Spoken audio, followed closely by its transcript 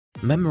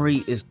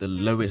Memory is the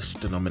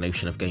lowest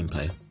denomination of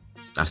gameplay.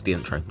 That's the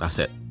intro, that's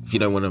it. If you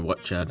don't want to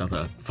watch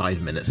another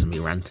 5 minutes of me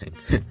ranting.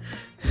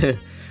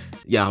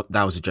 Yeah,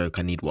 that was a joke,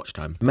 I need watch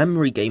time.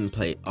 Memory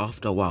gameplay,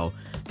 after a while,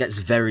 gets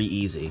very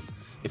easy.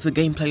 If the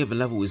gameplay of a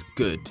level is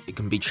good, it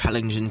can be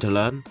challenging to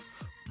learn,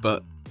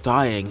 but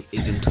dying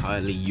is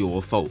entirely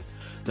your fault.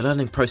 The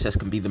learning process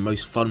can be the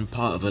most fun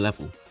part of a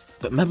level,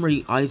 but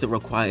memory either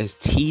requires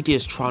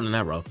tedious trial and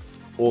error,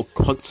 or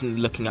constantly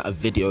looking at a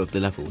video of the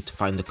level to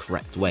find the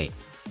correct way.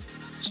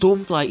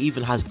 Stormfly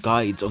even has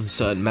guides on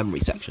certain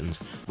memory sections,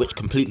 which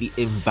completely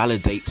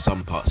invalidate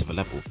some parts of a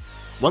level.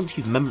 Once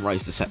you've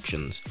memorized the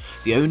sections,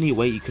 the only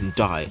way you can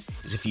die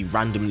is if you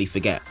randomly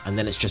forget and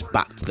then it's just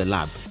back to the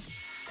lab.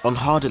 On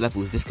harder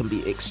levels this can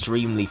be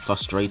extremely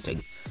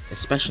frustrating,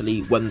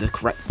 especially when the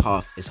correct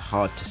path is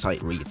hard to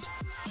sight read.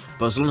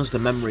 But as long as the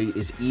memory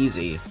is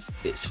easy,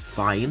 it's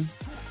fine.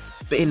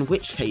 But in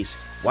which case,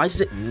 why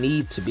does it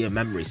need to be a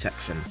memory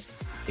section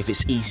if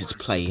it's easy to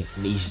play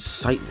and easy to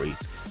sight read?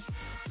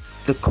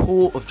 The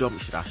core of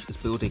Geometry Dash is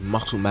building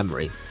muscle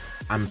memory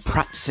and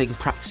practicing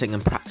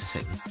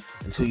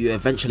until you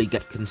eventually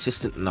get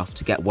consistent enough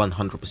to get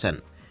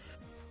 100%.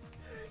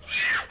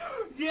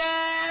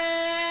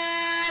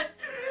 Yes!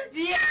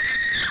 Yes!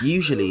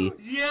 Usually,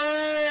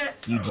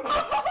 Yes!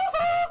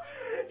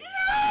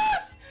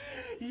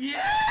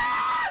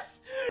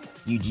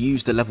 you'd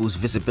use the level's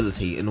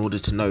visibility in order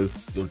to know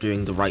you're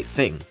doing the right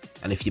thing,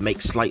 and if you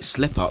make slight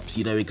slip-ups,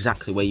 you know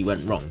exactly where you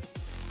went wrong.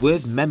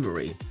 With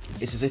memory,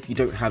 it's as if you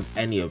don't have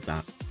any of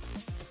that.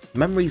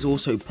 Memory is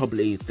also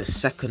probably the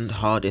second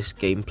hardest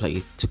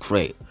gameplay to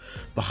create,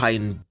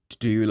 behind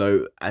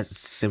duelo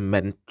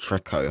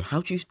asimétrico.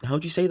 How do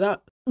you say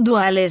that?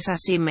 Duales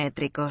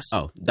asimétricos.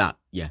 Oh, that.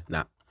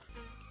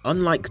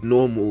 Unlike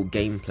normal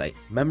gameplay,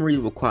 memory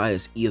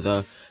requires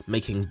either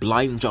making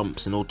blind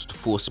jumps in order to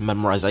force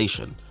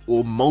memorization,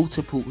 or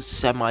multiple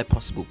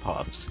semi-possible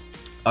paths,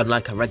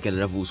 unlike a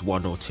regular levels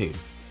 1 or 2.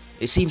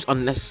 It seems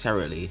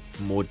unnecessarily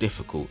more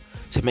difficult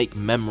to make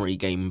memory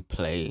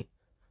gameplay.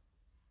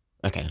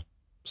 Okay,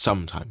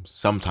 sometimes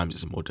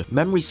it's more difficult.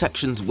 Memory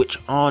sections which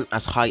aren't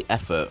as high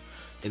effort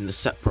in the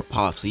separate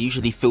paths are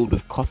usually filled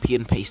with copy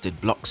and pasted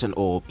blocks and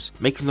orbs,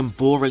 making them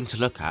boring to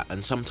look at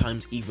and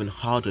sometimes even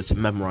harder to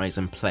memorize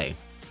and play.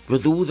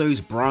 With all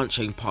those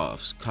branching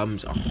paths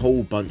comes a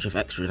whole bunch of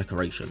extra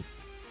decoration.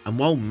 And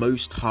while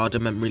most harder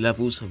memory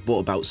levels have brought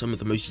about some of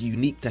the most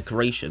unique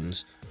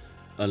decorations,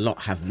 a lot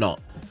have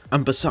not.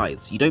 And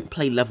besides, you don't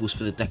play levels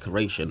for the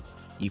decoration,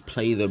 you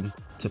play them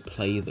to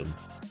play them.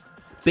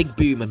 Big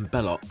Boom and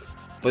Belloc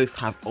both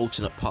have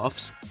alternate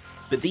paths,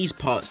 but these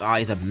parts are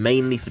either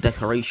mainly for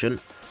decoration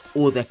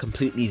or they're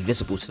completely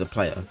visible to the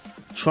player.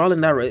 Trial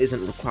and error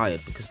isn't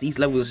required because these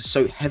levels are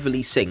so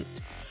heavily synced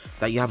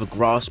that you have a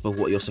grasp of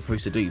what you're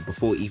supposed to do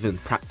before even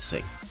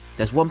practicing.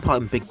 There's one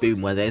part in Big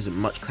Boom where there isn't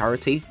much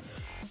clarity,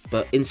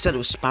 but instead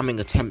of spamming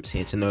attempts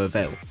here to no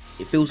avail,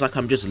 it feels like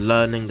I'm just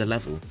learning the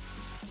level.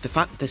 The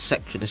fact this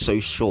section is so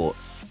short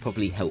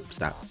probably helps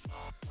that.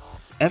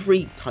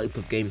 Every type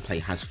of gameplay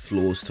has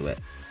flaws to it.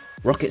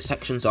 Rocket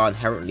sections are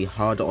inherently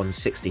harder on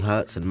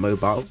 60Hz and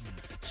mobile.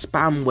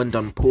 Spam when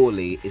done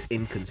poorly is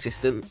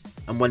inconsistent,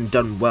 and when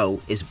done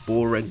well is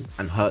boring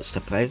and hurts to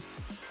play.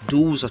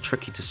 Duels are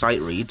tricky to sight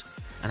read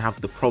and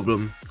have the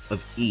problem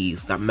of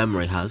ease that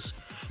memory has,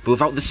 but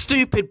without the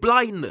stupid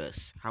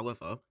blindness.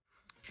 However,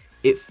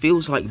 it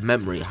feels like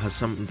memory has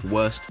some of the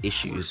worst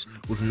issues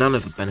with none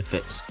of the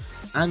benefits,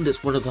 and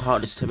it's one of the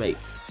hardest to make,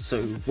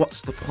 so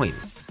what's the point?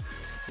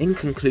 In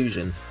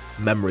conclusion,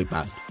 memory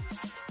bad.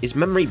 Is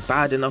memory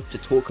bad enough to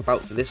talk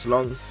about for this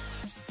long?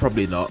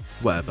 Probably not.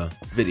 Whatever.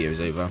 Video's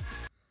over.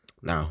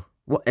 Now,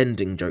 what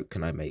ending joke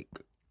can I make?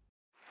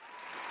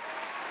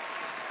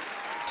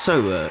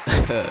 So,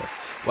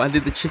 why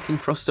did the chicken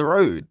cross the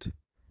road?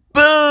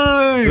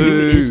 Boo!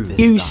 Who is this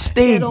You guy?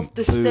 stink! Get off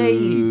the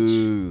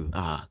stage!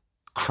 Ah,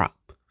 crap.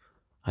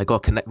 I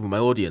gotta connect with my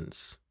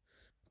audience.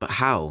 But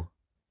how?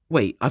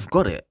 Wait, I've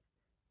got it.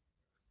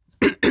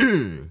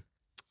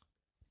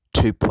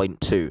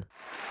 2.2.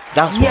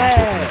 That's what I'm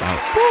talking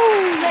about. Woo!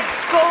 Let's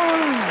go!